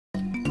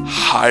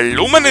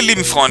Hallo meine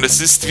lieben Freunde, es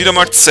ist wieder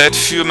mal Zeit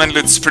für mein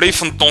Let's Play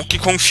von Donkey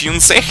Kong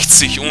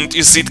 64 und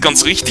ihr seht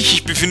ganz richtig,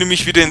 ich befinde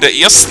mich wieder in der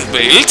ersten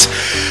Welt,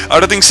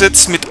 allerdings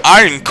jetzt mit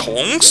allen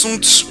Kongs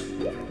und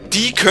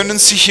die können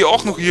sich hier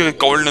auch noch ihre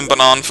goldenen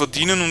Bananen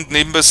verdienen und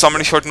nebenbei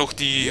sammle ich halt noch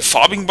die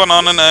farbigen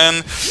Bananen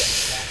ein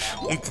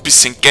und ein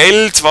bisschen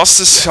Geld, was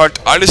es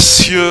halt alles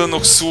hier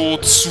noch so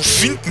zu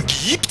finden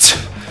gibt.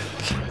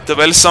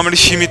 Derweil sammle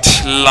ich hier mit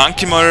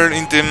Lanky mal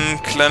in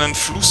dem kleinen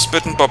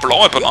Flussbett ein paar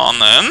blaue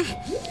Bananen ein.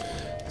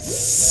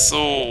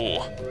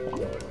 So.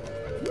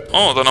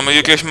 Oh, dann haben wir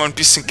hier gleich mal ein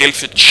bisschen Geld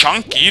für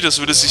Chunky. Das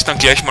würde sich dann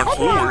gleich mal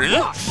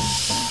holen.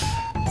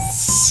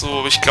 So,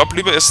 aber ich glaube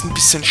lieber erst ein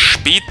bisschen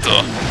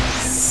später.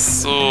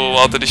 So,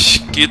 wartet,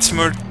 ich gehe jetzt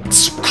mal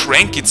zu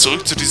Cranky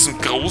zurück, zu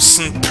diesem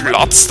großen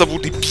Platz, da wo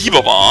die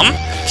Biber waren.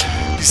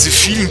 Diese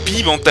vielen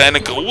Biber und da eine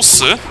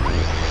große.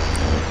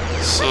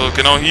 So,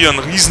 genau hier, ein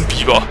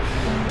Riesenbiber.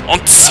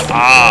 Und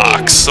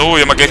zack, so,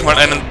 hier haben wir gleich mal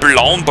einen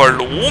blauen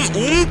Ballon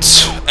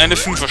und eine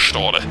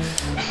 5er-Staude.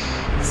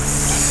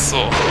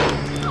 So,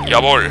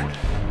 jawohl.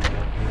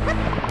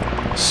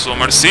 So,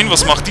 mal sehen,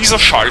 was macht dieser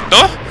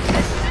Schalter?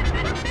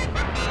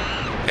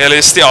 Er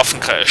lässt die Affen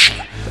kreischen.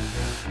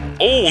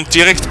 Oh, und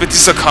direkt bei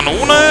dieser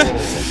Kanone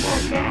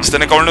ist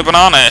eine goldene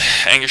Banane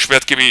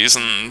eingesperrt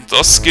gewesen.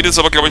 Das geht jetzt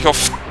aber, glaube ich, auf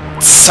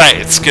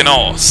Zeit.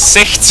 Genau,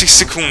 60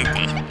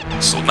 Sekunden.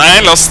 So,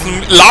 nein,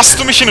 lass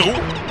du mich in Ruhe.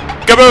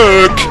 Geh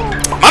weg!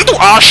 Mann, du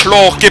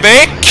Arschloch, geh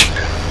weg!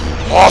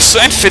 Oh, so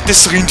ein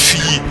fettes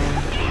Rindvieh.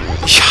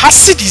 Ich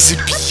hasse diese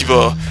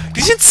Biber.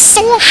 Die sind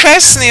so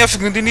scheiß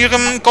nervig und in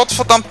ihrem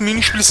gottverdammten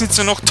Minispiel sind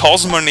sie noch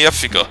 1000-mal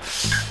nerviger.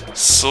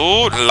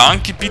 So,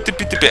 Lanky, bitte,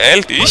 bitte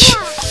beeil dich.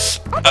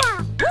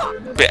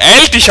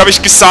 Beeil dich, habe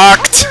ich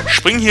gesagt!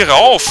 Spring hier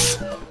rauf!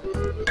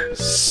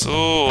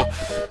 So,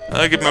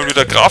 da gibt mal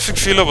wieder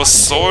Grafikfehler,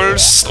 was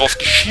soll's? Drauf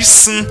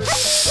geschissen.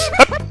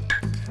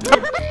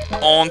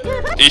 Und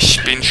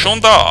ich bin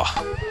schon da.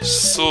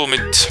 So,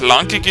 mit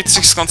Lanky geht es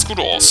sich ganz gut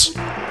aus.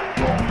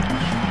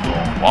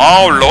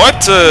 Wow,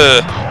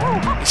 Leute!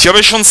 Ich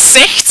habe schon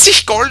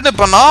 60 goldene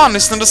Bananen.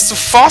 Ist denn das zu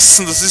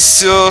fassen? Das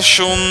ist ja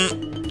schon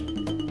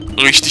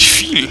richtig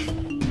viel.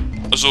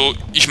 Also,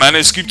 ich meine,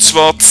 es gibt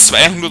zwar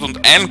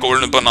 201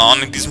 goldene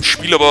Bananen in diesem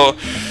Spiel, aber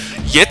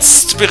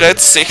jetzt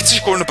bereits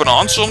 60 goldene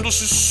Bananen zu haben,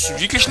 das ist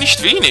wirklich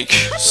nicht wenig.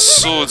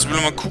 So, jetzt will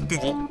ich mal gucken,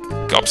 wo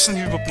gab es denn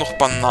hier überhaupt noch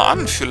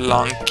Bananen für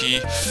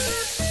Lanky?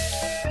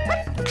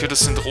 Okay, das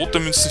sind rote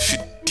Münzen für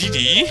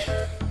Didi.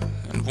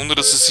 Ein Wunder,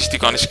 dass er sich die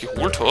gar nicht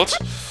geholt hat.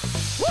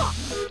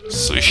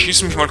 So, ich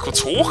schieße mich mal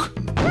kurz hoch.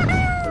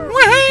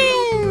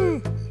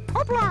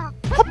 Hoppla!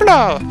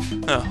 Hoppla!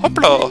 Ja,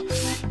 hoppla!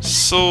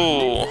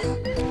 So.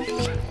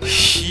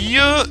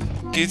 Hier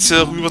geht's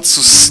ja rüber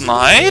zu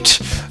Snide.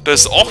 Da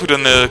ist auch wieder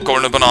eine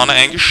goldene Banane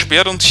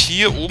eingesperrt. Und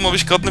hier oben habe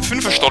ich gerade eine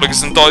 5er-Staude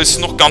gesehen. Da ist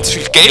noch ganz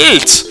viel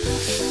Geld.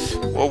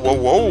 Wow, wow,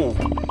 wow.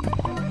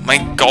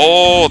 Mein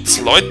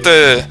Gott,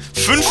 Leute.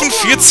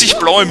 45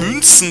 blaue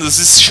Münzen. Das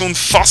ist schon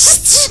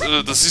fast...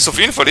 das ist auf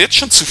jeden Fall jetzt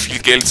schon zu viel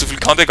Geld. So viel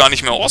kann der gar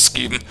nicht mehr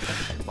ausgeben.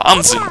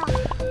 Wahnsinn.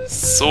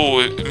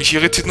 So, mich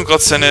irritiert nur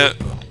gerade seine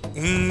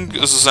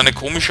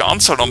komische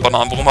Anzahl an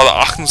Bananen. Warum hat er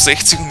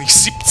 68 und nicht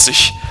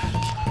 70?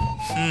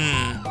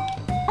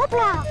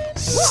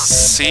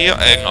 Sehr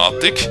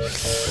eigenartig.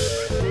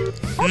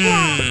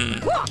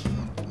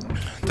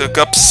 Da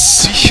gab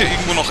es sicher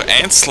irgendwo noch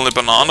einzelne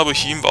Bananen, aber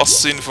hier im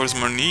Wasser jedenfalls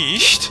mal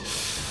nicht.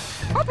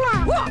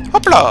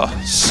 Hoppla!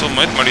 So,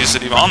 Moment mal, hier ist ja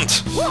die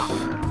Wand.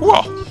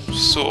 Wow.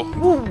 So.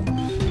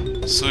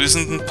 So, hier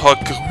sind ein paar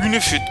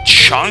grüne für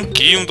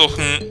Chunky und auch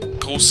ein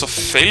großer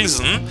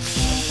Felsen.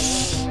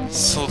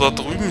 So, da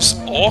drüben ist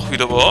auch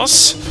wieder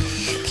was.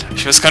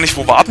 Ich weiß gar nicht,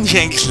 wo war denn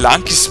hier eigentlich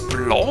Lankys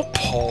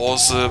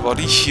Blaupause? War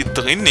die hier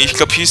drin? Ich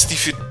glaube, hier ist die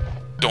für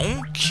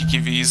Donkey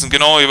gewesen.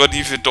 Genau, hier war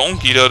die für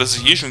Donkey, da hat er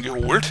sich eh schon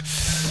geholt.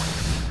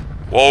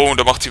 Wow, und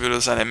da macht hier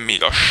wieder seine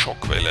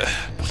Mega-Schockwelle.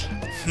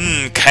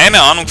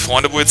 Keine Ahnung,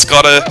 Freunde, wo jetzt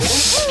gerade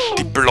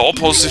die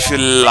Blaupause für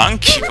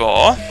Lanky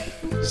war.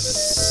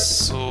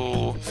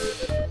 So.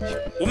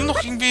 Hier oben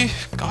noch irgendwie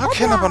gar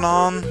keine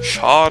Bananen.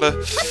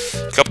 Schade.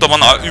 Ich glaube, da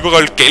waren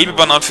überall gelbe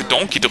Bananen für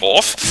Donkey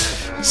drauf.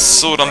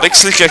 So, dann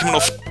wechsle ich gleich mal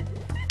auf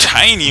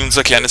Tiny,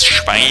 unser kleines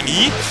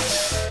Schweini.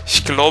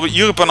 Ich glaube,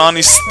 ihre Banane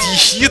ist die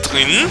hier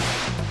drin.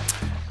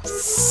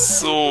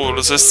 So,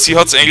 das heißt, sie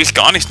hat es eigentlich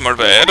gar nicht mal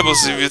weit, aber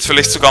sie wird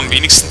vielleicht sogar am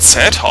wenigsten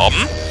Zeit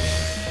haben.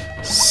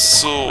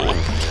 So.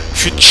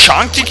 Für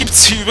Chunky gibt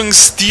es hier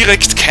übrigens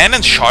direkt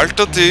keinen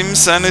Schalter, dem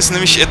seine ist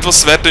nämlich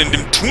etwas weiter in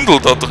dem Tunnel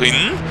da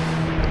drin.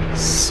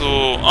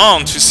 So,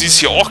 und für sie ist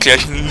hier auch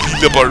gleich ein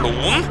lila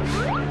Ballon.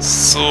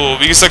 So,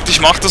 wie gesagt, ich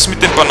mache das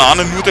mit den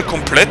Bananen nur der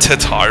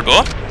Komplettheit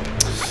halber.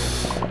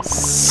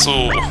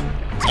 So,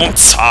 und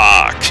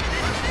zack.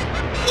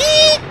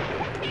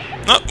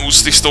 Na,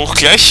 wusste ich's doch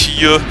gleich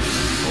hier.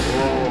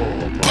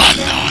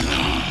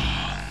 Banane.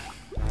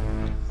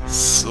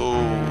 So.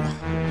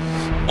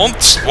 Und,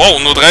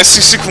 wow, nur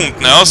 30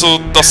 Sekunden, ja, also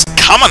das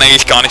kann man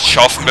eigentlich gar nicht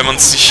schaffen, wenn man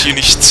sich hier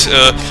nicht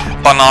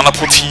Banana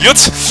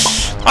portiert.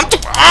 Mann, du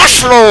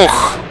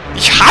Arschloch!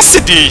 Ich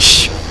hasse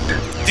dich!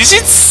 Die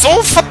sind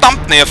so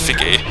verdammt nervig,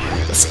 ey.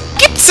 Das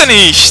gibt's ja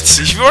nicht.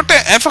 Ich wollte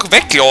einfach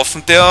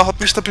weglaufen. Der hat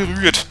mich da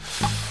berührt.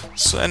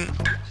 So ein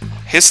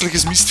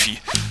hässliches Mistvieh.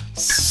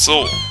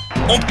 So.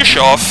 Und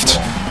geschafft.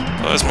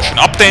 Da ist man schön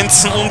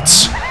abdancen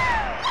und...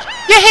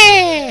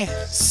 Jehe!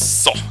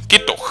 So,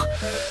 geht doch.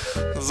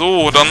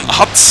 So, dann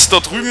hat da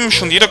drüben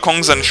schon jeder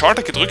Kong seinen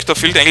Schalter gedrückt. Da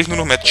fehlt eigentlich nur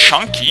noch mehr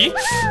Chunky.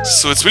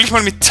 So, jetzt will ich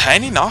mal mit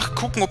Tiny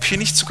nachgucken, ob hier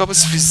nicht sogar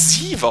was für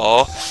sie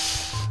war.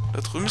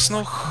 Da drüben ist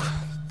noch...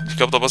 Ich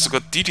glaube, da war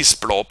sogar Didis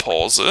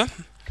Blaupause.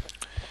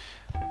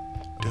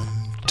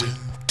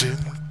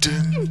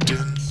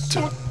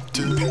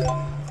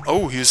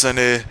 Oh, hier ist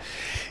eine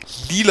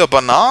lila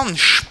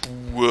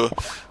Bananenspur.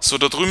 So,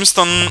 da drüben ist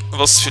dann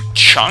was für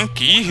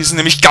Chunky. Hier sind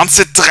nämlich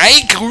ganze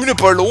 3 grüne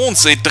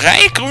Ballons, ey.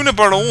 3 grüne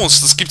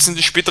Ballons. Das gibt es in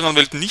der späteren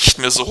Welt nicht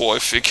mehr so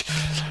häufig.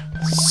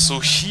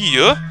 So,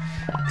 hier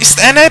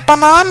ist eine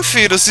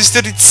Bananenfee. Das ist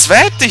ja die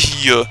zweite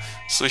hier.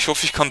 So, ich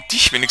hoffe, ich kann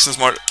dich wenigstens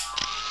mal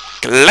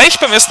gleich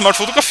beim ersten Mal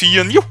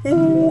fotografieren.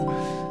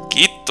 Juhu!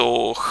 Geht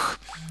doch.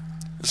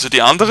 Also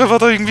die andere war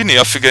da irgendwie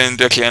nerviger in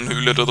der kleinen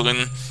Höhle da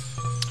drin.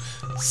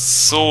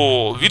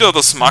 So, wieder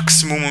das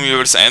Maximum um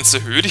jeweils 1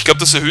 erhöht. Ich glaube,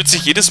 das erhöht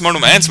sich jedes Mal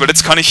um 1, weil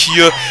jetzt kann ich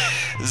hier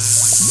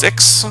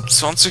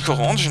 26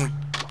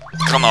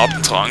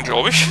 Orangengranaten tragen,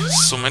 glaube ich.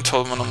 Somit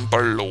haben wir noch einen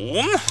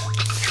Ballon.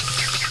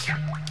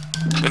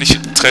 Wenn ich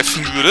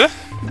treffen würde.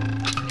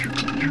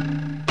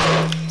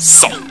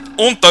 So,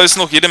 und da ist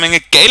noch jede Menge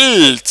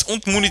Geld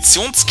und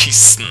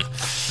Munitionskisten.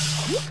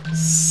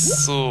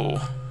 So.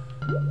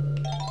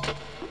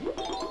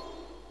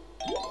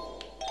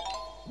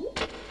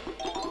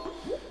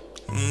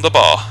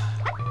 Wunderbar.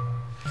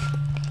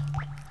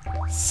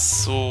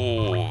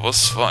 So,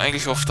 was war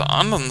eigentlich auf der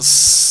anderen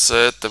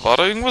Seite? War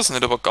da irgendwas? Ne,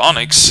 da war gar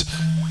nichts.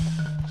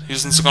 Hier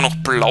sind sogar noch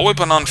blaue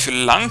Bananen für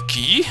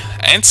Lanky.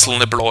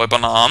 Einzelne blaue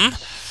Bananen.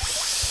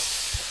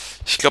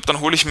 Ich glaube, dann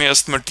hole ich mir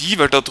erstmal die,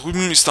 weil da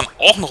drüben ist dann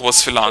auch noch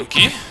was für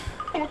Lanky.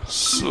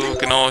 So,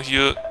 genau,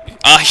 hier...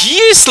 Ah,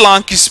 hier ist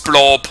Lankys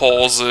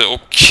Blaupause.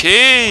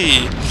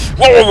 Okay.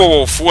 Wow, wow,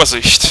 wow,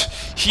 Vorsicht.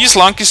 Hier ist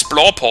Lankys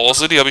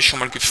Blaupause, die habe ich schon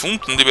mal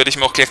gefunden. Die werde ich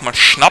mir auch gleich mal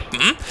schnappen.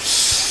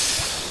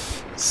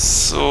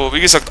 So,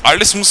 wie gesagt,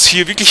 alles muss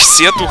hier wirklich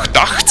sehr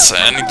durchdacht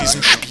sein in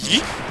diesem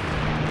Spiel.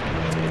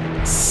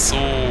 So.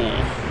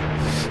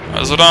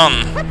 Also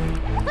dann.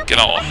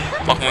 Genau.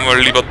 Machen wir mal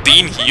lieber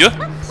den hier.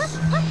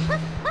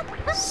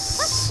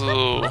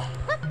 So.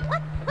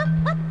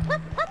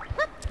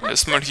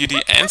 Erstmal hier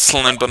die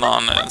einzelnen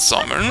Bananen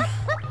einsammeln.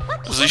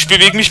 Also ich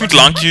bewege mich mit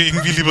Lanky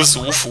irgendwie lieber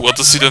so vor.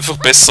 Das sieht einfach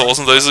besser aus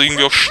und da ist er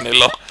irgendwie auch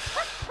schneller.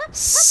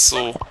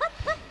 So.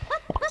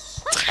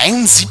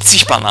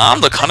 73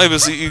 Bananen, da kann ja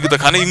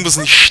irgendwas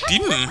nicht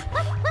stimmen.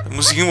 Da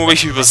muss ich irgendwo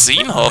welche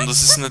übersehen haben.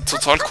 Das ist eine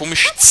total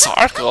komische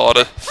Zahl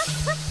gerade.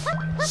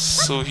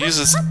 So, hier ist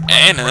es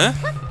eine.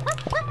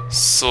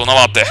 So, na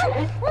warte.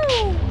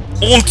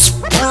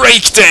 Und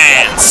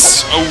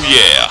Breakdance! Oh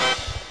yeah!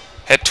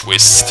 Head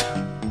Twist.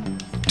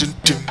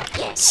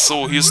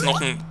 So, hier ist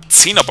noch ein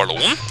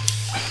 10er-Ballon.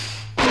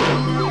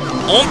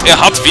 Und er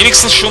hat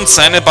wenigstens schon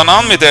seine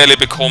Bananenmedaille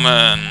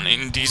bekommen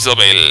in dieser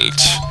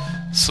Welt.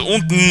 So,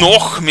 und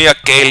noch mehr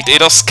Geld. Ey,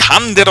 das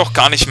kann der doch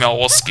gar nicht mehr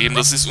ausgeben.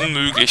 Das ist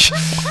unmöglich.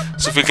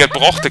 So viel Geld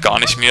braucht er gar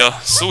nicht mehr.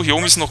 So, hier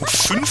oben ist noch ein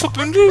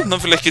 5er-Bündel. Na,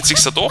 vielleicht geht es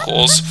sich ja doch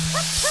aus.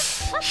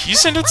 Hier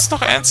sind jetzt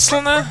noch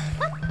einzelne.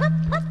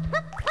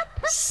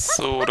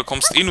 So, da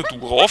kommst eh nur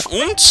du rauf.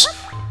 Und...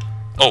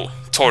 Oh,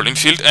 toll, ihm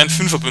fehlt ein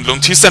 5er-Bündel.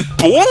 Und hier ist ein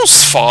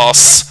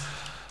Bonusfass.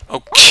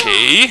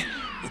 Okay.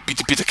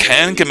 Bitte, bitte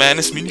kein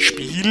gemeines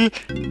Minispiel.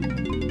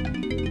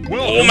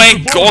 Oh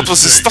mein Gott,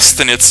 was ist das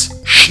denn jetzt?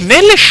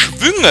 Schnelle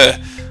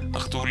Schwünge!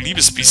 Ach du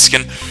liebes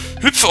bisschen.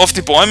 Hüpfe auf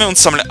die Bäume und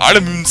sammle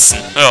alle Münzen.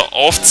 Ja,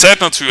 auf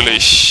Zeit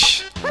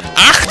natürlich.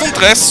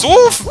 38,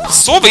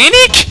 so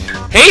wenig?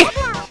 Hey,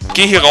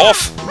 geh hier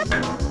rauf.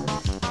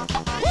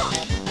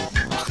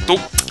 Ach du...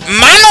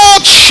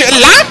 Manoj!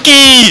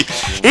 Lanky!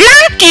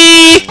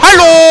 Lanky!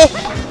 Hallo!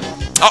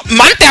 Oh,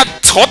 Mann, der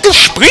Trottel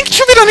springt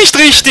schon wieder nicht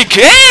richtig.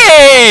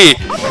 Hey!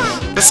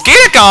 Das geht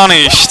ja gar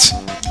nicht.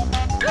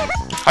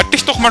 Halt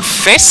dich doch mal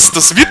fest,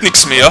 das wird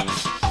nichts mehr.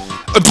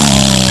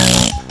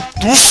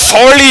 Du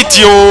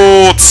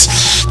Vollidiot!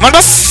 Mann,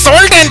 was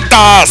soll denn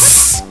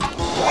das?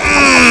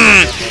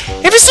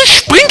 Ja, wieso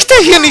springt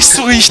der hier nicht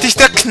so richtig?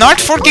 Der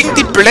knallt voll gegen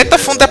die Blätter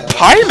von der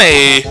Palme,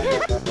 ey.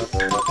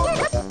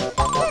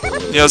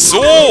 Ja,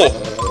 so.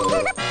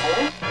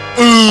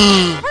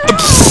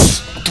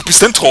 Du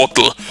bist ein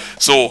Trottel.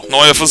 So,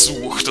 neuer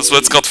Versuch. Das war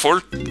jetzt gerade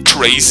voll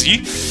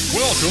crazy.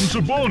 Welcome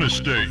to bonus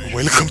stage.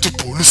 Welcome to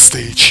bonus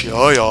stage.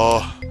 Ja,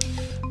 ja.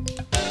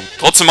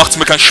 Trotzdem macht es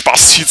mir keinen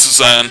Spaß, hier zu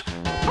sein.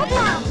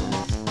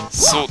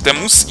 So, der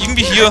muss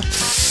irgendwie hier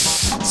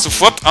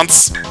sofort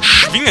ans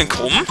Schwingen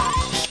kommen.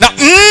 Na,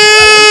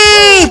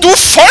 du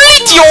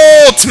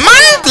Vollidiot! Mann,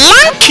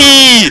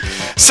 Lanky!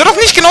 Sei doch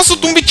nicht genauso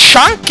dumm wie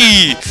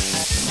Chunky!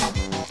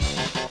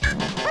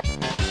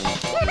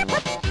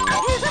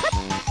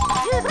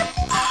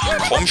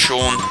 Komm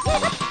schon.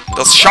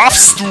 Das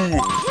schaffst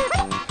du!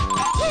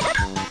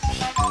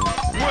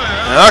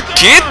 Ja,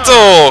 geht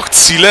doch!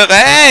 Ziel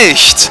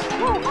erreicht!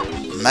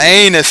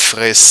 Meine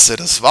Fresse,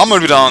 das war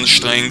mal wieder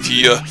anstrengend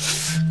hier.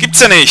 Gibt's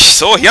ja nicht.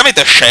 So, her mit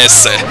der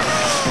Scheiße.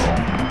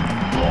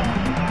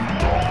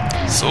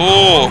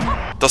 So,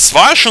 das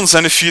war schon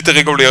seine 4.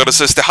 reguläre. Das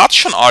heißt, er hat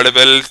schon alle,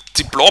 weil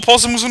die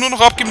Blaupause muss er nur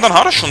noch abgeben, dann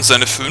hat er schon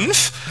seine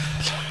 5.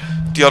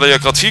 Die hat er ja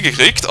gerade hier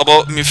gekriegt,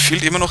 aber mir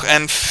fehlt immer noch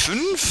ein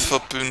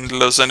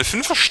 5er-Bündel, also eine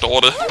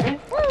 5er-Staude.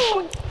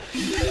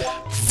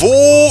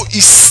 Wo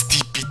ist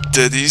die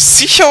bitte? Die ist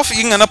sicher auf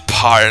irgendeiner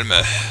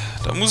Palme.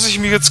 Da muss ich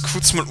mich jetzt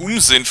kurz mal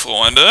umsehen,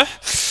 Freunde.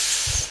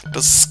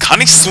 Das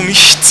kann ich so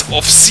nicht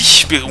auf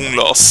sich beruhen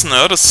lassen.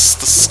 Ja,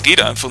 das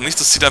geht einfach nicht.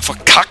 Das sieht einfach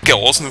kacke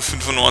aus, nur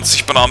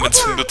 95 Bananen, wenn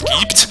es 100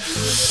 gibt.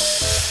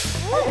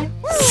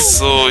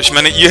 So, ich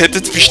meine, ihr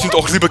hättet bestimmt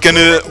auch lieber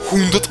gerne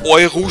 100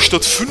 Euro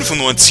statt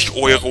 95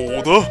 Euro,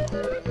 oder?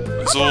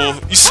 Also,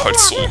 ist halt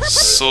so.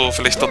 So,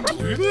 vielleicht da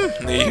drüben?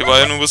 Ne, hier war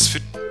ja nur was für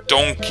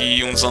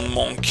Donkey, unseren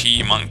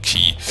Monkey.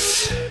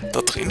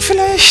 Da drin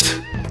vielleicht?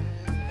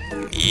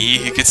 Nee,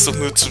 hier geht's doch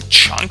nur zu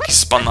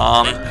Chunkies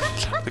Bananen.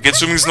 Da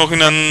geht's übrigens noch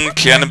in einen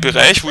kleinen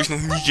Bereich, wo ich noch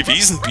nie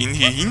gewesen bin,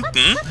 hier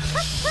hinten.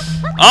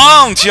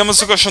 Ah, und hier haben wir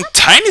sogar schon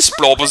Tinys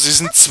Blaupause. Es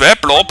sind 2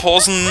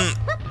 Blaupausen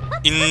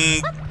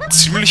in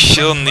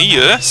ziemlicher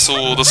Nähe.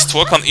 So, das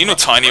Tor kann eh nur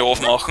Tiny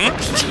aufmachen.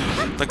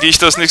 Dann gehe ich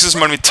da als nächstes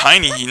mal mit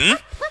Tiny hin.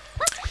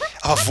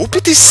 Aber wo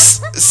bitte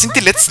sind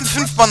die letzten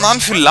 5 Bananen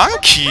für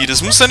Lanky?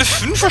 Das muss eine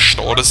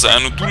 5er-Staude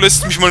sein und du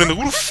lässt mich mal in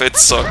Ruhe,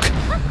 Fettsack.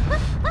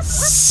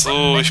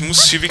 So, ich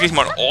muss hier wirklich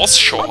mal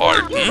Ausschau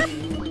halten.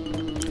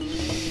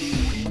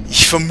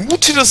 Ich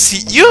vermute, dass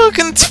sie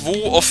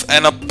irgendwo auf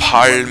einer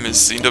Palme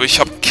sind, aber ich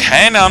habe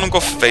keine Ahnung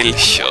auf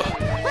welcher.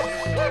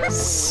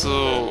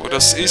 So,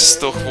 das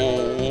ist doch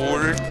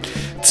wohl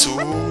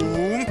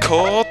zum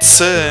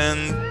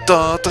Kotzen.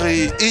 Da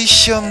drehe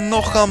ich ja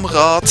noch am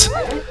Rad.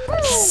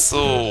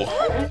 So.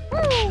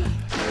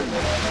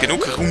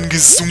 Genug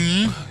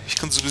rumgesungen. Ich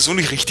kann sowieso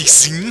nicht richtig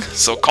singen.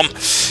 So, komm.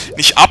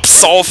 Nicht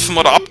absaufen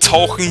oder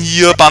abtauchen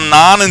hier.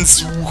 Bananen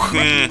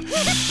suchen.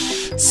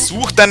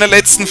 Such deine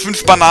letzten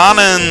 5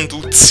 Bananen,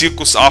 du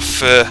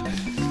Zirkusaffe.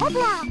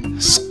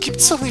 Das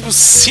gibt's doch nicht. Wo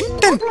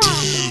sind denn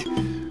die?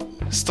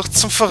 Das ist doch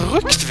zum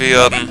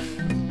Verrücktwerden.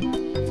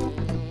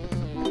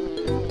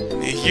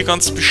 Nee, hier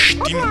ganz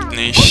bestimmt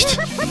nicht.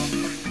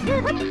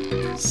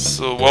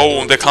 So,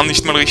 wow, und er kann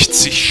nicht mal richtig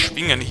sich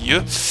schwingen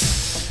hier.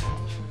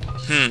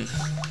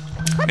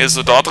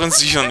 Also da drin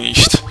sicher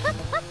nicht.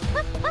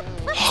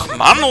 Ach,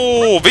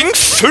 Manno, wegen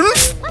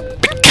 5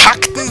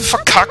 bekackten,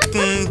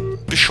 verkackten,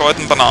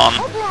 bescheuerten Bananen.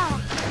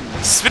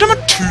 Das ist wieder mal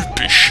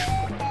typisch.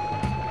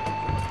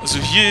 Also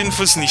hier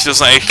jedenfalls nicht.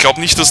 Also ich glaube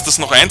nicht, dass das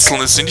noch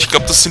einzelne sind. Ich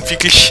glaube, das sind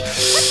wirklich...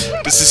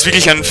 Das ist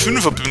wirklich ein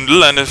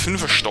 5er-Bündel, eine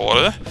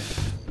 5er-Staude.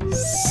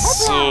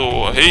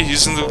 So, hey, hier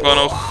sind sogar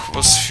noch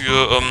was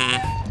für,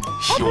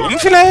 hier oben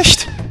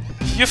vielleicht?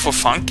 Hier vor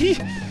Funky?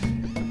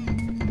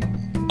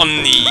 Oh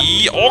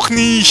nee, auch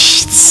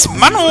nichts.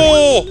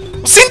 Manno!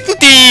 Wo sind denn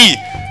die?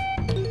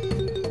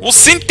 Wo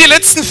sind die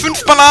letzten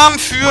 5 Bananen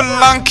für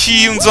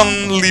Lanky,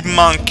 unseren lieben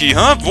Monkey?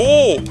 Hä?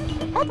 Wo?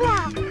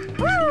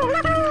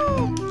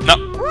 Na.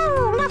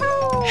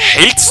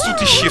 Hältst du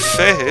dich hier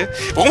fest?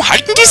 Warum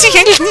halten die sich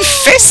eigentlich nie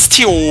fest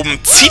hier oben?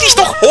 Zieh dich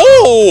doch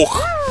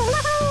hoch!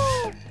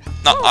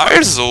 Na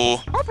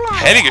also.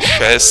 Heilige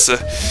Scheiße.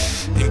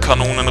 Im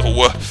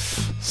Kanonenrohr.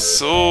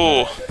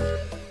 So.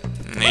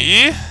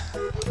 Nee.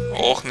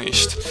 Auch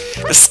nicht.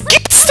 Das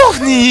gibt's doch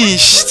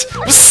nicht!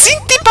 Wo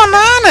sind die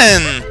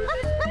Bananen?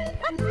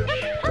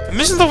 Wir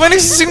müssen doch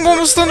wenigstens irgendwo,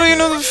 muss da nur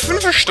eine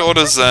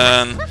 5er-Staude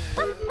sein.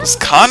 Das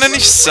kann ja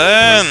nicht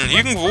sein.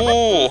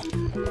 Irgendwo.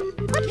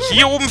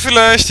 Hier oben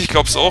vielleicht? Ich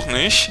glaub's auch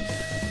nicht.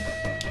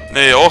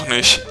 Nee, auch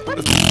nicht.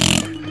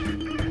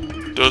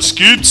 Das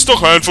gibt's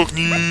doch einfach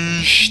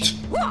nicht.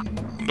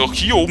 Und auch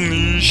hier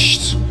oben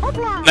nicht.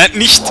 Nein,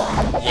 nicht.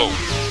 Wow.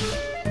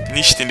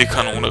 Nicht in die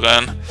Kanone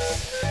rein.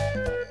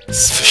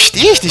 Das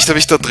verstehe ich nicht. Habe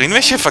ich da drin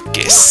welche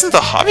vergessen?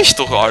 Da habe ich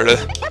doch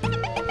alle.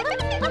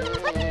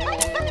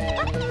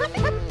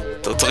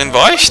 Da drin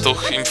war ich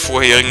doch im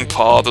vorherigen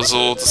Part.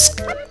 Also,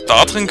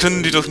 da drin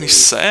können die doch nicht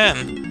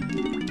sein.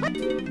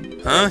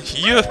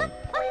 Hier.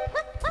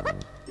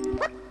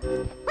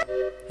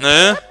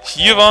 Ne,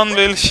 hier waren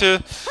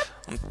welche.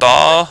 Und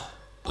da.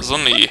 Also,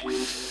 nee.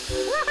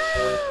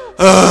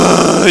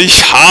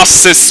 Ich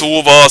hasse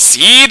sowas.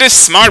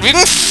 Jedes Mal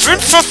wegen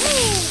 5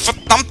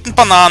 verdammten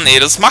Bananen, ey.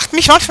 Das macht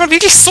mich manchmal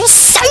wirklich so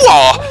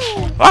sauer.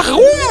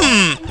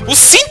 Warum? Wo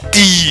sind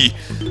die?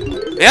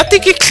 Wer hat die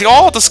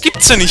geklaut? Das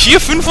gibt's ja nicht.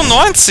 Hier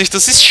 95.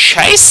 Das ist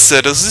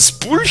scheiße. Das ist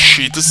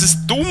Bullshit. Das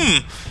ist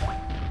dumm.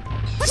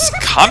 Das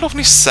kann doch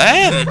nicht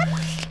sein.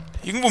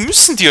 Irgendwo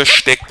müssen die ja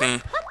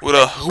stecken.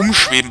 Oder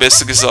rumschweben,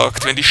 besser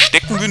gesagt. Wenn die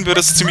stecken würden, wäre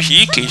das ziemlich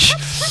eklig.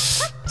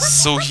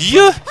 So,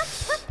 hier.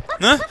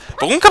 Ne?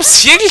 Warum gab es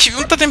hier eigentlich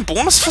unter dem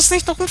Bonus fast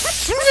nicht noch ein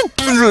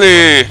 5er-Bündel,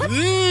 ey?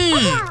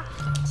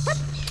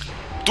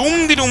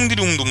 Dumm, die dumm, die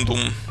dumm, dumm,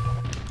 dumm.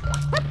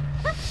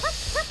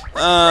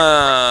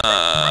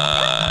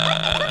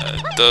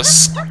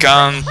 Das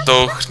kann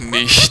doch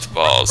nicht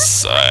wahr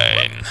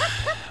sein.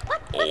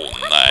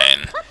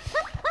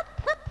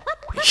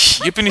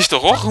 Hier bin ich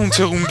doch auch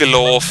rundherum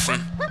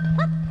gelaufen.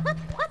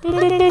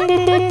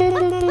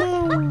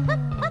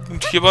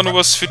 Und hier war noch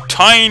was für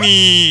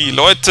Tiny.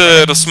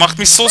 Leute, das macht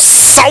mich so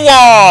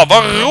sauer.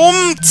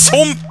 Warum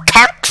zum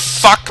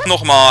Kackfuck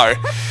nochmal?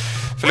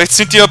 Vielleicht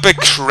sind die ja bei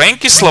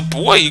Crankys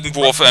Labor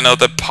irgendwo auf einer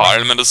der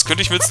Palmen. Das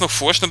könnte ich mir jetzt noch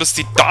vorstellen, dass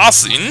die da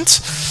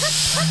sind.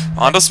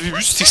 Anders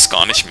wüsste ich es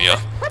gar nicht mehr.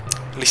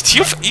 Vielleicht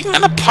hier auf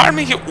irgendeiner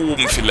Palme hier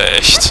oben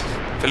vielleicht.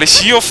 Vielleicht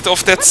hier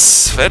auf der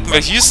zweiten,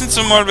 weil hier sind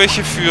so mal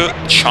welche für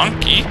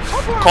Chunky.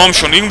 Komm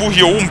schon, irgendwo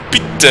hier oben,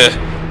 bitte.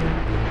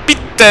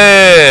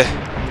 Bitte!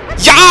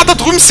 Ja, da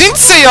drüben sind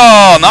sie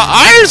ja! Na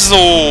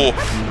also!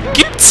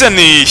 Gibt's ja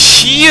nicht!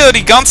 Hier,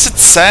 die ganze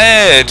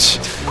Zeit!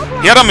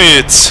 Her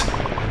damit!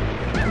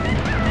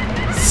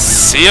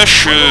 Sehr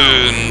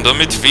schön!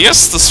 Damit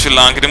wär's das für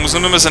lange. Der muss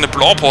nur noch mal seine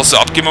Blaupause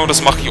abgeben, aber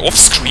das mache ich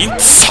offscreen.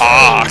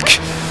 Zack!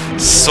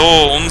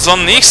 So, unser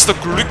nächster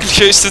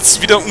Glücklicher ist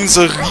jetzt wieder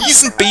unser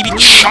Riesenbaby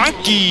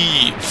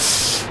Chunky.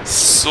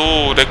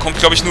 So, der kommt,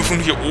 glaube ich, nur von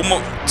hier oben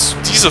zu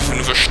dieser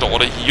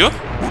 5er-Staude hier.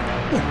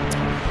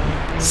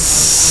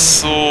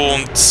 So,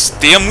 und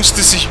der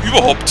musste sich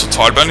überhaupt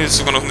total beeilen. Jetzt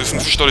sogar noch eine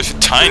 5er-Staude für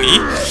Tiny.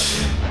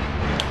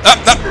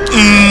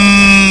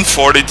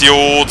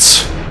 Vollidiot.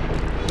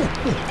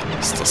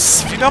 Ist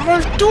das wieder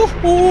mal du?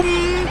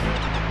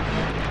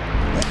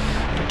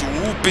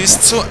 Du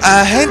bist so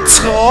ein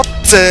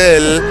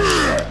Trottel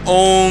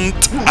und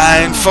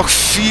einfach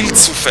viel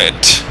zu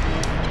fett.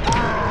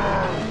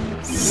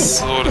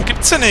 So, das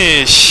gibt's ja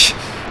nicht.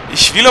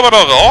 Ich will aber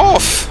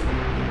darauf.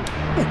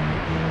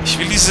 Ich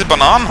will diese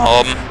Bananen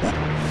haben.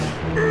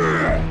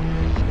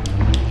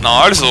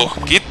 Na also,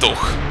 geht doch.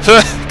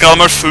 Gerade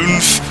mal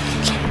 5.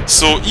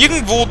 So,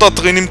 irgendwo da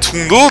drin im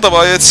Tunnel, da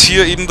war jetzt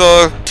hier eben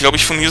da, glaube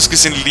ich von hier aus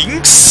gesehen,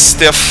 links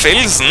der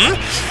Felsen.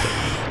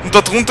 Und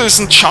darunter ist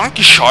ein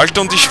Chunky-Schalter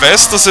und ich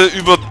weiß, dass er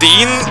über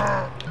den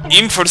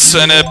ebenfalls so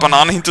eine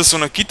Banane hinter so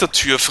einer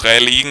Gittertür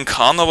freilegen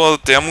kann, aber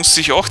der muss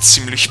sich auch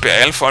ziemlich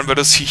beeilen, vor allem weil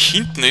das hier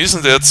hinten ist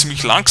und der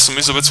ziemlich langsam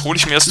ist. Aber jetzt hole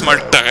ich mir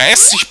erstmal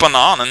 30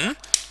 Bananen.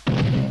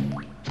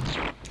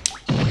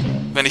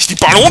 Wenn ich die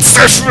Ballons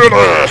treffen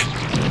würde!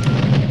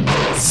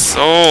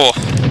 So.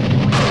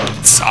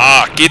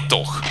 Zack, geht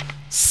doch.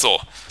 So.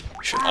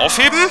 Schön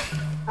aufheben.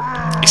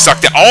 Ich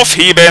sagte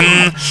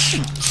aufheben!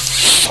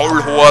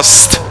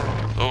 Vollhorst!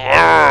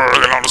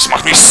 Genau, das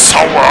macht mich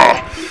sauer!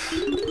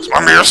 Das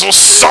macht mich so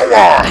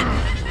sauer!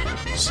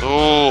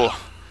 So.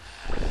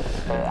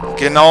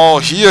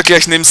 Genau, hier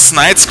gleich neben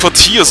Snides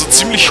Quartier, so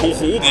ziemlich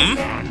hoch oben.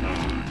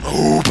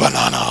 Oh,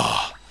 Banana!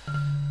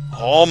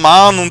 Oh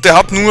Mann, und der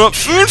hat nur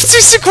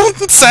 50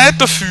 Sekunden Zeit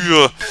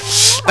dafür!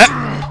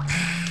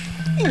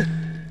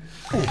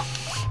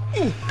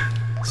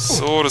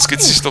 So, das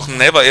geht sich doch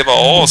never ever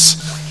aus.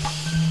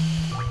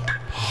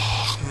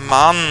 Ach,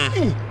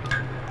 Mann.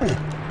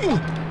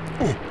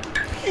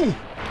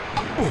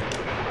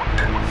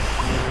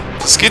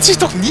 Das geht sich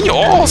doch nie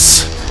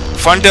aus.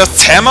 Vor allem der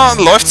Timer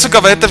läuft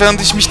sogar weiter,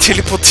 während ich mich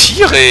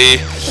teleportiere, ey.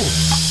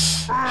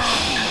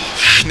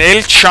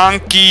 Schnell,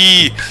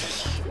 Chunky.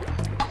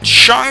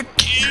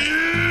 Chunky.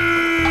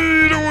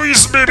 Du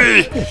ist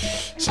Baby.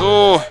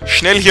 So,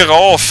 schnell hier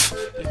rauf.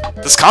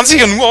 Das kann sich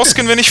ja nur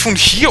ausgehen, wenn ich von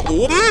hier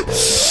oben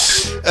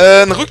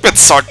einen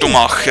Rückwärtssalto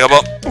mache,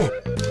 aber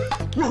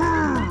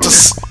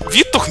das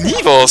wird doch nie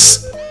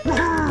was.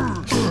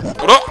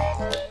 Oder?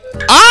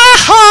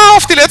 Aha,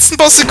 auf die letzten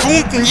paar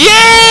Sekunden.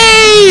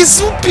 Yay,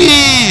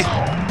 supi.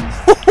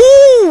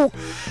 Huhu.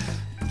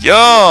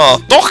 Ja,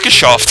 doch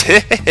geschafft.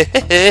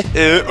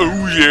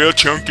 Oh yeah,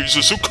 Chunky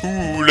ist so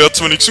cool. Er hat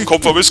zwar nichts im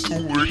Kopf, aber ist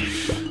cool.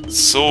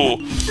 So,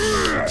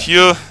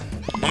 hier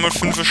nochmal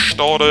 5er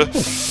Staude.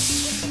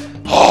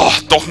 Oh,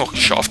 doch noch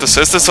geschafft. Das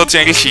heißt, jetzt hat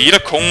sich eigentlich jeder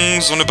Kong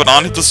so eine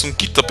Banane hinter so ein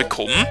Gitter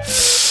bekommen.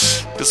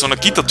 Hinter so einer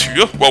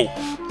Gittertür. Wow.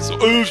 So,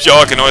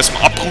 ja, genau,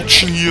 erstmal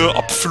abrutschen hier.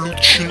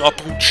 Abflutschen,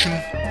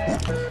 abrutschen.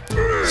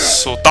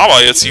 So, da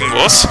war jetzt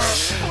irgendwas.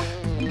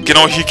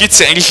 Genau, hier geht es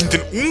ja eigentlich in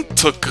den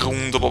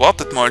Untergrund. Aber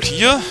wartet mal,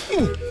 hier.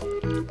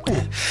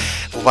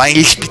 Wo war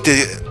eigentlich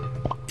bitte...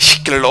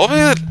 Ich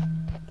glaube...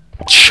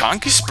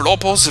 Chunkys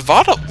Blaupause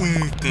war da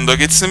unten. Da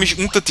geht es nämlich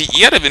unter die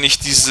Erde, wenn ich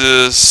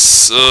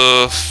dieses...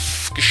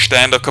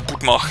 Gestein da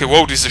kaputt mache.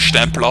 Wow, diese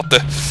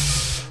Steinplatte.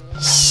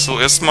 So,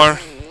 erstmal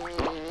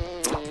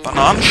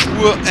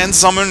Bananenspur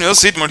einsammeln. Ja,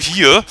 seht mal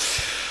hier.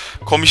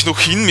 Komme ich noch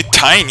hin mit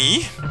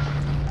Tiny.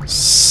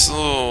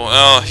 So,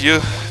 ja,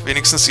 hier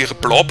wenigstens ihre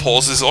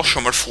Blaupause ist auch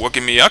schon mal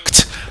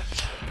vorgemerkt.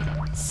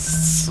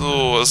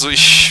 So, also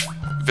ich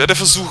werde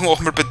versuchen,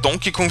 auch mal bei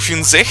Donkey Kong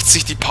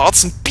 64 die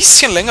Parts ein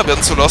bisschen länger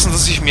werden zu lassen,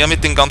 dass ich mehr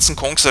mit den ganzen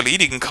Kongs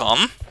erledigen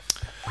kann.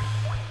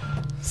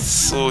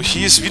 So,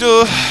 hier ist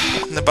wieder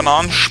eine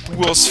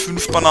Bananenspur aus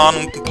 5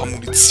 Bananen und ein paar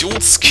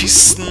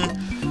Munitionskisten.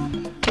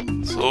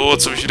 So,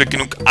 jetzt habe ich wieder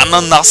genug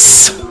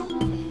Ananas.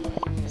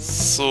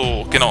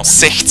 So, genau,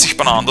 60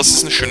 Bananen, das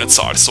ist eine schöne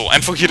Zahl. So,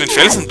 einfach hier den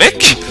Felsen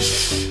weg.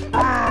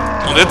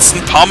 Und jetzt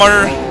ein paar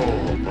Mal...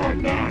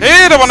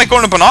 Hey, da war eine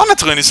goldene Banane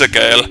drin, ist ja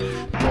geil.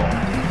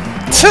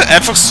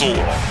 Einfach so.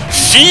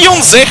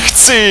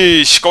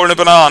 64 goldene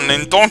Bananen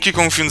in Donkey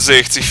Kong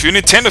 64 für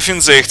Nintendo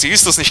 64.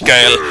 Ist das nicht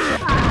geil?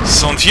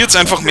 So, und hier jetzt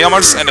einfach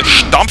mehrmals eine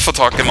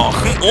Stampfattacke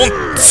machen und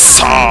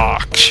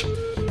zack.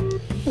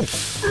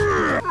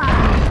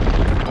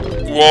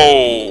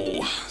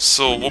 Wow.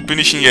 So, wo bin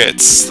ich denn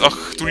jetzt? Ach,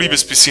 du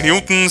liebes bisschen. Hier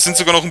unten sind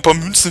sogar noch ein paar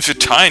Münzen für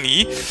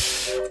Tiny.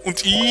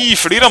 Und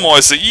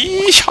Fledermäuse.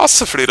 Ich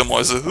hasse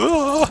Fledermäuse.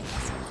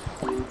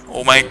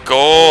 Oh mein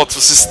Gott,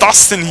 was ist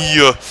das denn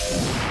hier?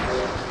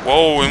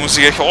 Wow, hier muss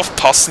ich gleich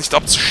aufpassen, nicht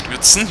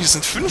abzustürzen. Hier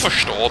sind 5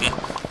 verstorben.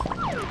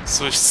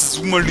 So, ich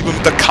zoome mal lieber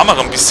mit der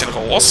Kamera ein bisschen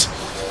raus.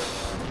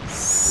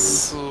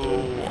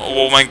 So.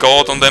 Oh mein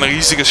Gott, und ein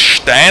riesiges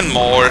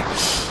Steinmaul.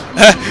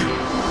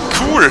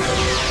 Cool.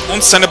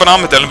 Und seine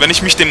Bananenmedaille. Wenn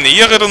ich mich dem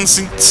nähere, dann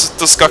sind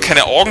das gar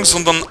keine Augen,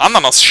 sondern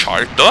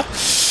Ananasschalter.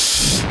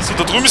 So,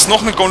 da drüben ist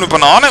noch eine goldene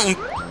Banane und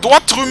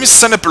dort drüben ist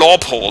seine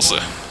Blaupause.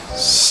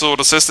 So,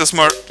 das heißt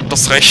erstmal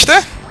das rechte.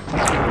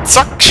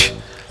 Zack.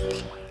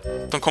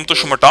 Dann kommt er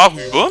schon mal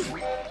darüber.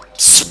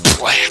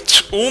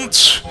 Splat.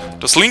 Und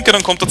das linke,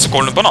 dann kommt er zur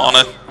goldenen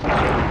Banane.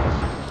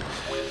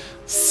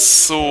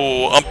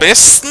 So, am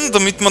besten,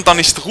 damit man da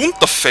nicht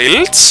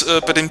runterfällt,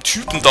 bei dem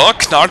Typen da,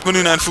 knallt man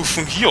ihn einfach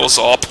von hier aus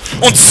ab.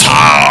 Und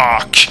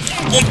zack!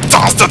 Und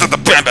das,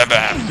 bam, bam,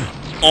 bam.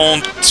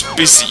 Und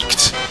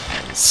besiegt.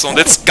 So, und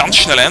jetzt ganz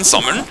schnell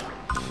einsammeln.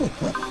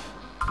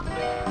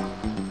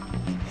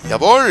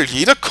 Jawohl,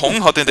 jeder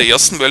Kong hat in der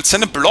ersten Welt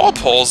seine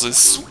Blaupause.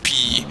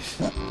 Supi.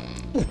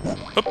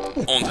 Hopp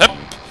und hopp.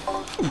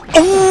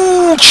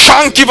 Oh,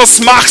 Chunky, was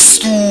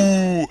machst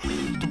du?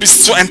 Du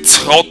bist so ein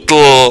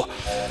Trottel.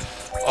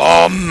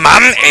 Oh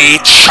Mann, ey,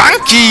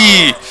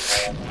 Chunky!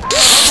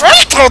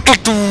 Volltrottel,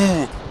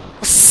 du!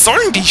 Was soll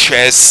denn die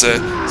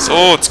Scheiße?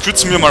 So, jetzt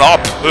kürzen wir mal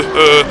ab.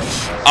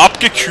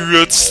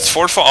 Abgekürzt,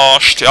 voll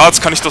verarscht. Ja,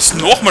 jetzt kann ich das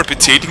nochmal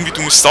betätigen. Wie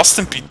dumm ist das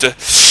denn bitte?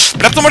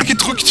 Bleib doch mal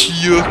gedrückt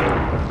hier.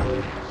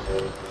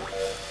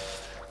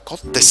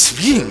 Gottes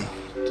Willen.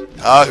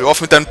 Ja, hör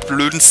auf mit deinem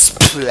blöden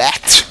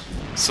Splat.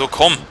 So,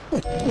 komm.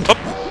 Hopp.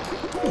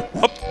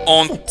 Hopp.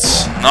 Und,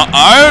 na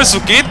also,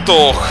 geht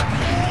doch.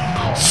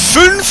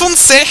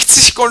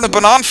 65 goldene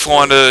Bananen,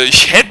 Freunde.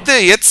 Ich hätte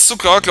jetzt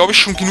sogar, glaube ich,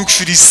 schon genug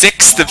für die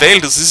 6.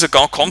 Welt. Das ist ja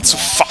kaum zu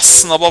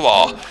fassen, aber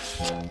wahr.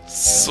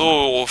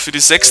 So, für die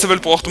 6.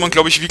 Welt brauchte man,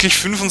 glaube ich, wirklich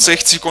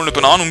 65 goldene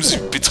Bananen, um sie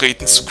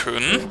betreten zu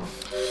können.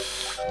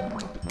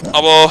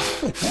 Aber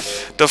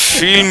da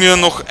fehlen mir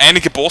noch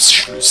einige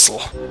Bossschlüssel.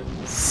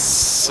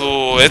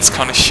 So, jetzt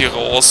kann ich hier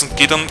raus und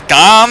gehe dann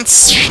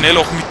ganz schnell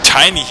auch mit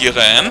Tiny hier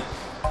rein.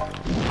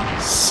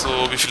 So,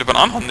 wie viele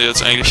Bananen haben die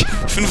jetzt eigentlich?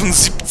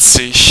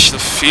 75. Da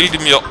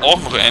fehlt mir auch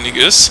noch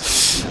einiges.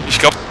 Ich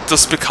glaube,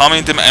 das bekam er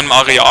in dem einen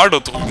Areal da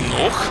drüben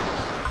noch.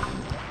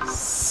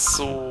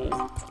 So.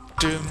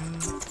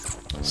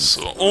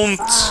 So,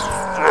 und...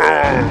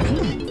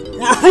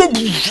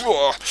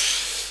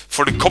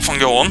 Voll den Kopf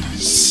angehauen.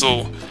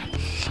 So.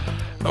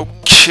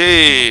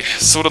 Okay.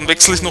 So, dann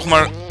wechsle ich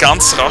nochmal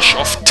ganz rasch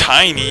auf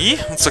Tiny.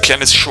 Unser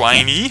kleines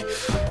Schweini.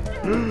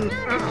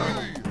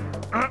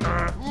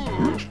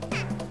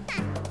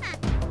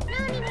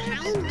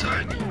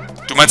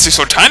 Du meinst, ich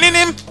soll Tiny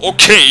nehmen?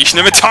 Okay, ich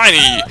nehme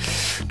Tiny.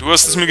 Du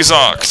hast es mir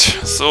gesagt.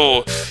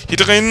 So, hier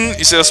drin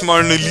ist erstmal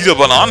eine lila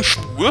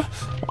Bananenspur.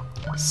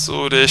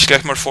 So, der ich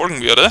gleich mal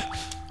folgen werde.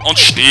 Und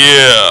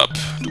stirb!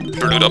 Du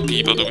blöder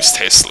Biber, du bist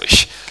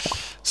hässlich.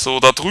 So,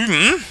 da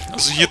drüben,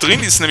 also hier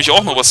drin ist nämlich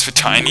auch noch was für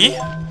Tiny.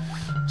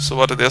 So,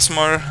 wartet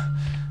erstmal.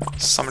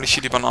 Sammle ich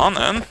hier die Bananen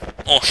ein.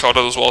 Oh, schau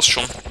da, das war's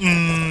schon.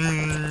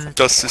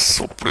 Das ist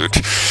so blöd.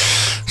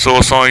 So,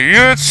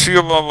 jetzt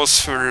hier war was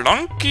für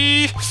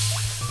Lanky.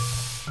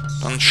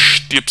 Dann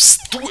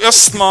stirbst du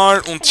erstmal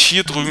und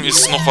hier drüben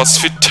ist noch was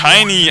für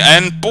Tiny.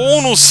 Ein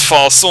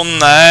Bonusfass. Oh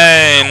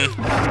nein.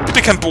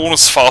 Bitte kein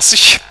Bonusfass.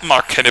 Ich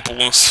mag keine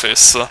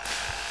Bonusfässer.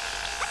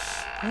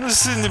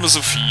 Das sind immer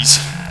so fies.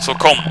 So,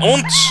 komm.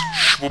 Und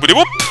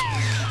schwubbdiwupp.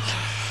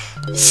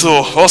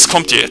 So, was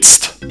kommt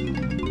jetzt?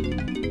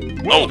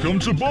 Oh.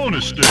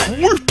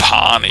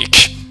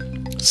 Poolpanik.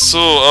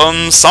 So,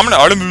 sammle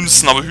alle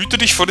Münzen, aber hüte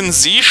dich vor den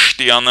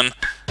Seesternen.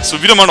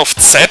 So, wieder mal auf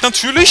Zeit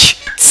natürlich.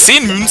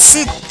 10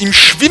 Münzen im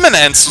Schwimmen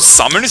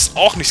einzusammeln ist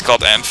auch nicht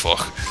gerade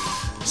einfach.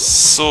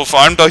 So,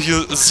 vor allem da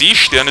hier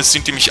Seesterne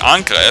sind, die mich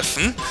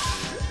angreifen.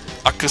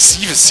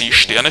 Aggressive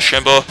Seesterne,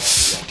 scheinbar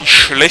die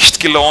schlecht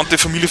gelaunte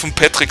Familie von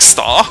Patrick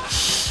Star.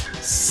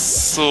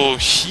 So,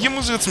 hier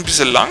muss ich jetzt ein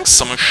bisschen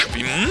langsamer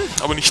schwimmen,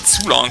 aber nicht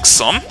zu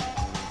langsam.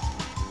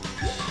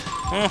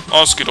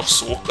 Ah, es geht doch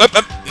so.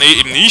 Nee,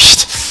 eben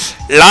nicht.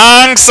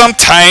 Langsam,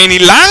 Tiny,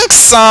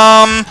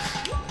 langsam!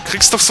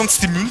 Kriegst doch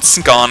sonst die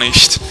Münzen gar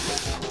nicht.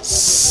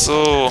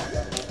 So.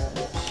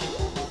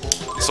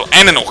 So,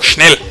 eine noch,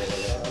 schnell.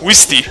 Wo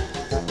ist die?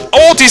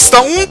 Oh, die ist da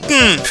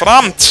unten!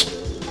 Verdammt!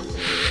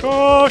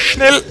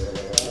 Schnell!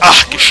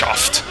 Ach,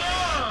 geschafft.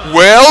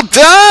 Well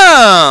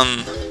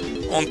done!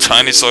 Und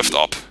Tiny säuft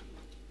ab.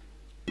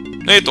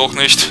 Nee, doch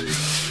nicht.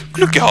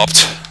 Glück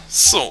gehabt.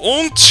 So,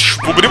 und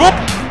schwubbdiwupp.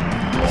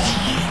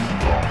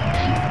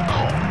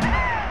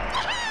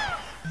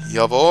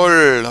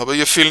 Jawohl, aber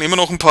hier fehlen immer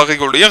noch ein paar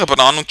reguläre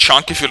Bananen und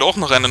Chunky fehlt auch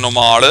noch eine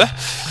normale.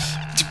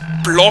 Die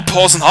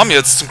Blaupausen haben wir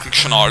jetzt zum Glück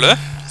schon alle.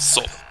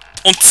 So,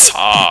 und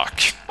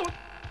zack.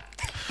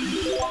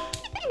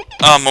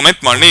 Ah,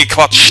 Moment mal, nee,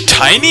 Quatsch.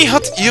 Tiny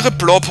hat ihre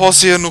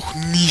Blaupause ja noch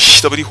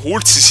nicht, aber die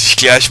holt sie sich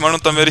gleich mal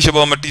und dann werde ich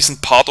aber mal diesen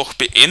Part auch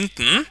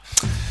beenden.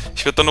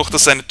 Ich werde dann noch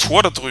das eine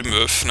Tor da drüben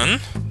öffnen.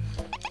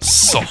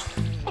 So.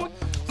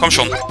 Komm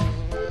schon.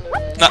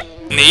 Na,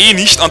 nee,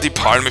 nicht an die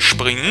Palme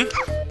springen.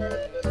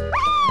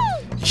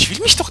 Ich will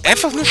mich doch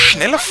einfach nur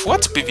schneller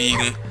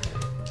fortbewegen.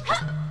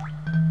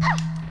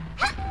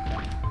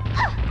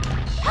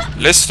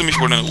 Lässt du mich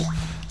wohl in Ruhe?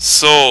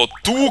 So,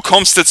 du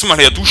kommst jetzt mal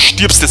her, du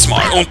stirbst jetzt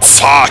mal. Und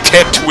zack,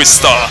 Cat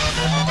Twister.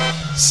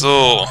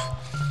 So.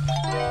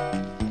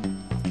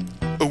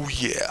 Oh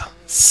yeah.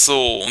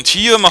 So, und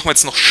hier machen wir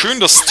jetzt noch schön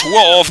das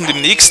Tor auf und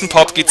im nächsten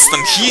Part geht es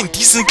dann hier in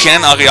diesem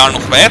kleinen Areal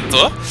noch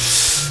weiter.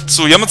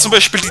 So, hier haben wir zum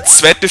Beispiel die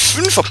zweite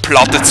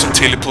Fünferplatte zum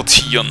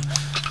Teleportieren.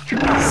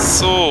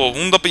 So,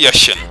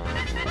 Wunderbärchen.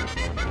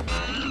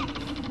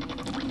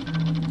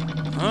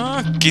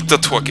 Ah,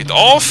 Gittertor geht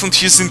auf und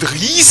hier sind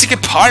riesige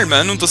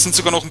Palmen und da sind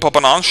sogar noch ein paar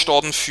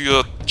Bananenstauden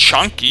für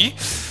Chunky.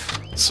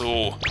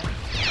 So,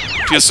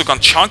 hier ist sogar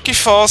ein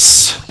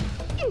Chunky-Fass.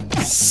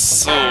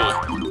 So,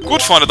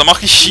 gut Freunde, dann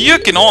mache ich hier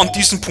genau an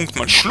diesem Punkt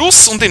mal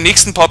Schluss und im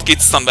nächsten Part geht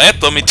es dann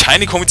weiter. Mit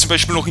Tiny komme ich zum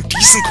Beispiel noch in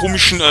diesen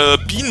komischen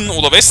Bienen-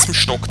 oder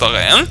Wespenstock da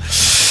rein.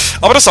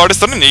 Aber das alles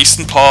dann im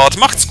nächsten Part.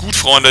 Macht's gut,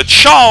 Freunde.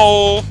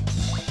 Ciao!